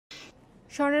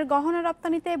স্বর্ণের গহনা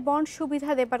রপ্তানিতে বন্ড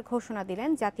সুবিধা দেবার ঘোষণা দিলেন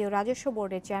জাতীয় রাজস্ব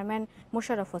বোর্ডের চেয়ারম্যান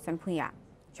মোশাররফ হোসেন ভূঁইয়া।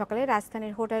 সকালে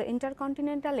রাজধানীর হোটেল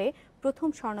ইন্টারকন্টিনেন্টালে প্রথম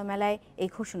স্বর্ণমেলায় এই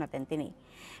ঘোষণা দেন তিনি।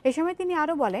 এ সময় তিনি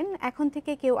আরও বলেন, এখন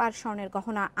থেকে কেউ আর স্বর্ণের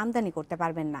গহনা আমদানি করতে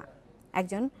পারবেন না।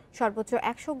 একজন সর্বোচ্চ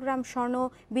 ১০০ গ্রাম স্বর্ণ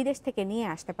বিদেশ থেকে নিয়ে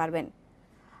আসতে পারবেন।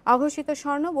 অঘোষিত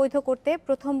স্বর্ণ বৈধ করতে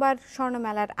প্রথমবার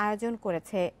স্বর্ণমেলার আয়োজন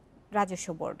করেছে রাজস্ব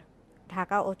বোর্ড।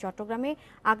 ঢাকা ও চট্টগ্রামে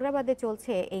আগ্রাবাদে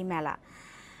চলছে এই মেলা।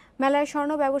 মেলায়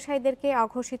স্বর্ণ ব্যবসায়ীদেরকে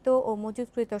অঘোষিত ও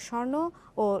মজুতকৃত স্বর্ণ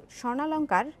ও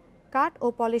স্বর্ণালংকার, কাঠ ও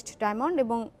পলিশড ডায়মন্ড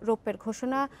এবং রৌপ্যের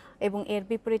ঘোষণা এবং এর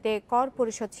বিপরীতে কর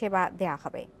পরিশোধ সেবা দেয়া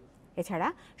হবে। এছাড়া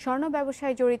স্বর্ণ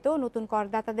ব্যবসায় জড়িত নতুন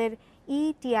করদাতাদের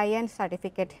ETIN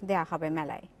সার্টিফিকেট দেয়া হবে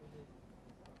মেলায়।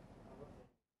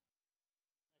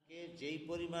 যেই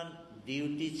পরিমাণ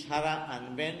ডিউটি ছাড়া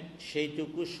আনবেন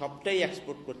সেইটুকু সবটাই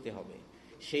এক্সপোর্ট করতে হবে।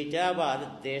 সেইটা আবার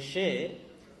দেশে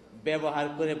ব্যবহার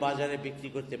করে বাজারে বিক্রি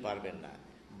করতে পারবেন না।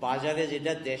 বাজারে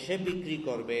যেটা দেশে বিক্রি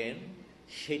করবেন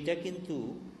সেটা কিন্তু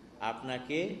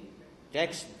আপনাকে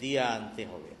ট্যাক্স দিয়ে আনতে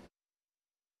হবে।